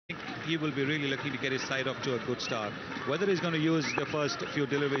he will be really looking to get his side off to a good start. Whether he's going to use the first few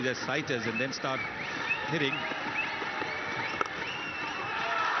deliveries as sighters and then start hitting,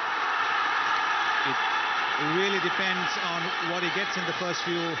 it really depends on what he gets in the first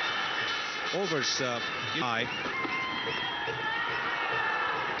few overs.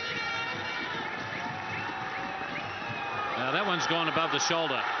 Now that one's gone above the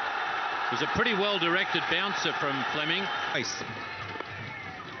shoulder. It was a pretty well-directed bouncer from Fleming. Nice.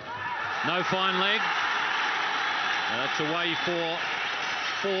 No fine leg. That's away for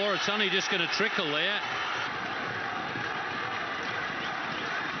 4. It's only just going to trickle there.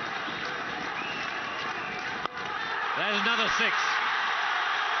 There's another 6.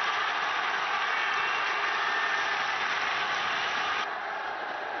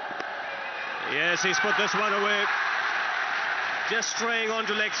 Yes, he's put this one away. Just straying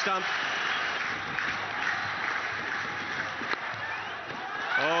onto leg stump.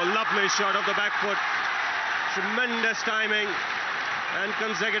 Oh, lovely shot of the back foot. Tremendous timing and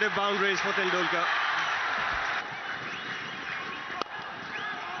consecutive boundaries for Tendulkar.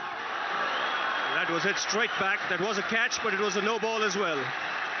 That was hit straight back. That was a catch, but it was a no ball as well.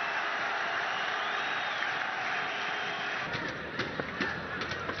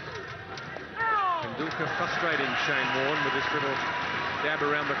 Tendulkar frustrating Shane Warne with this little dab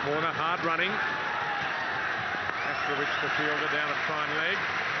around the corner. Hard running. After which the fielder down at fine leg.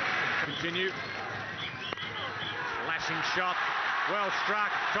 Continue. Lashing shot. Well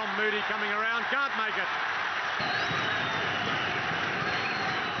struck. Tom Moody coming around. Can't make it.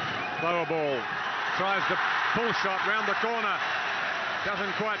 Lower ball. Tries the pull shot round the corner.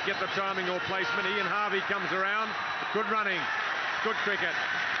 Doesn't quite get the timing or placement. Ian Harvey comes around. Good running. Good cricket.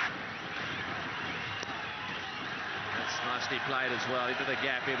 Nicely played as well into the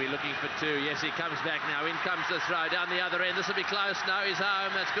gap. He'll be looking for 2. Yes, he comes back now. In comes the throw down the other end. This will be close. No, he's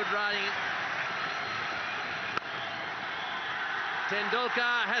home. That's good running.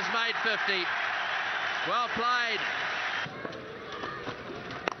 Tendulkar has made 50. Well played.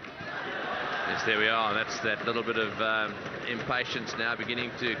 Yes, there we are. That's that little bit of impatience now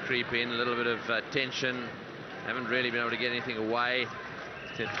beginning to creep in. A little bit of tension. Haven't really been able to get anything away.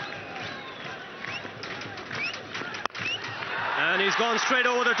 And he's gone straight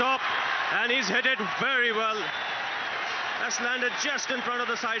over the top, and he's hit it very well. That's landed just in front of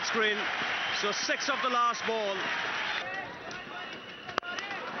the side screen. So 6 of the last ball.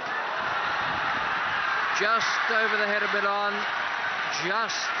 Just over the head of mid-on,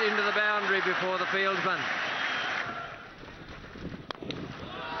 just into the boundary before the fieldsman.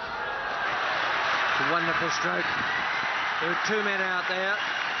 It's a wonderful stroke. There were 2 men out there,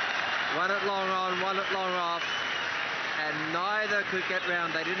 one at long on, one at long off. And neither could get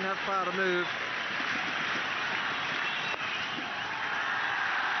round. They didn't have far to move.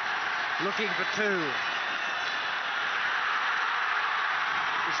 Looking for 2.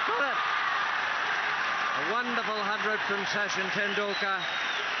 He's got it. A wonderful 100 from Sachin Tendulkar.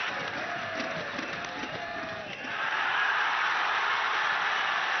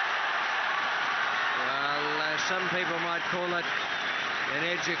 Well, some people might call it an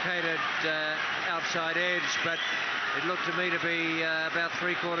educated outside edge, but it looked to me to be about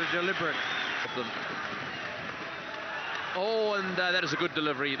 3/4 deliberate. Oh, and that is a good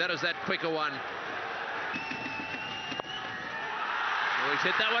delivery. That is that quicker one. Oh, he's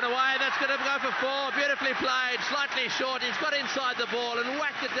hit that one away. That's going to go for 4. Beautifully played. Slightly short. He's got inside the ball and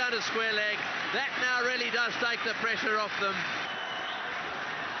whacked it down to square leg. That now really does take the pressure off them.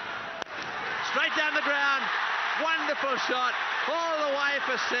 Straight down the ground. Wonderful shot. All the way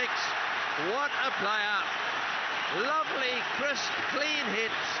for 6. What a player. Lovely, crisp, clean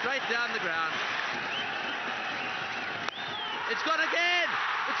hit, straight down the ground. It's gone again.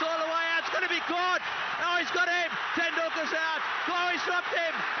 It's all the way out. It's going to be caught. Oh, he's got him. Tendulkar's out. Oh, he's dropped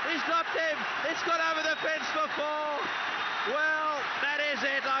him. He's dropped him. It's gone over the fence for 4. Well, that is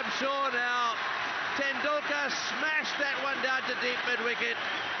it, I'm sure now. Tendulkar smashed that one down to deep mid-wicket.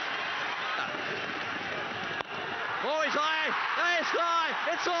 Oh, he's high. It's high.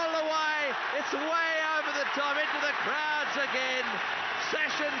 It's all the way. It's way over the top into the crowds again.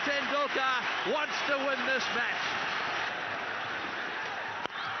 Sachin Tendulkar wants to win this match.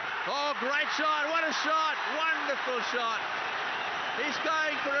 Oh, great shot. What a shot. Wonderful shot. He's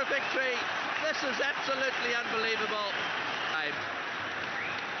going for a victory. This is absolutely unbelievable.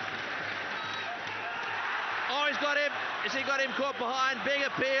 Oh, he's got him. Has he got him caught behind? Big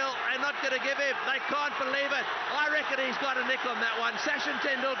appeal. They're not going to give him. They can't believe it. I reckon he's got a nick on that one. Sachin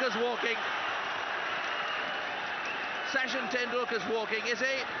Tendulkar's walking. Sachin Tendulkar's walking, is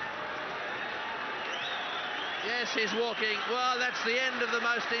he? Yes, he's walking. Well, that's the end of the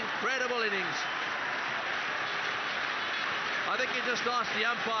most incredible innings. I think he just asked the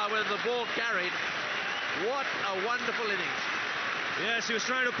umpire whether the ball carried. What a wonderful innings. Yes, he was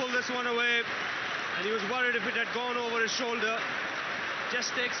trying to pull this one away, and he was worried if it had gone over his shoulder.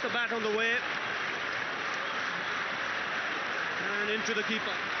 Just takes the bat on the way. And into the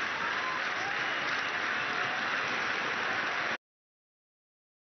keeper.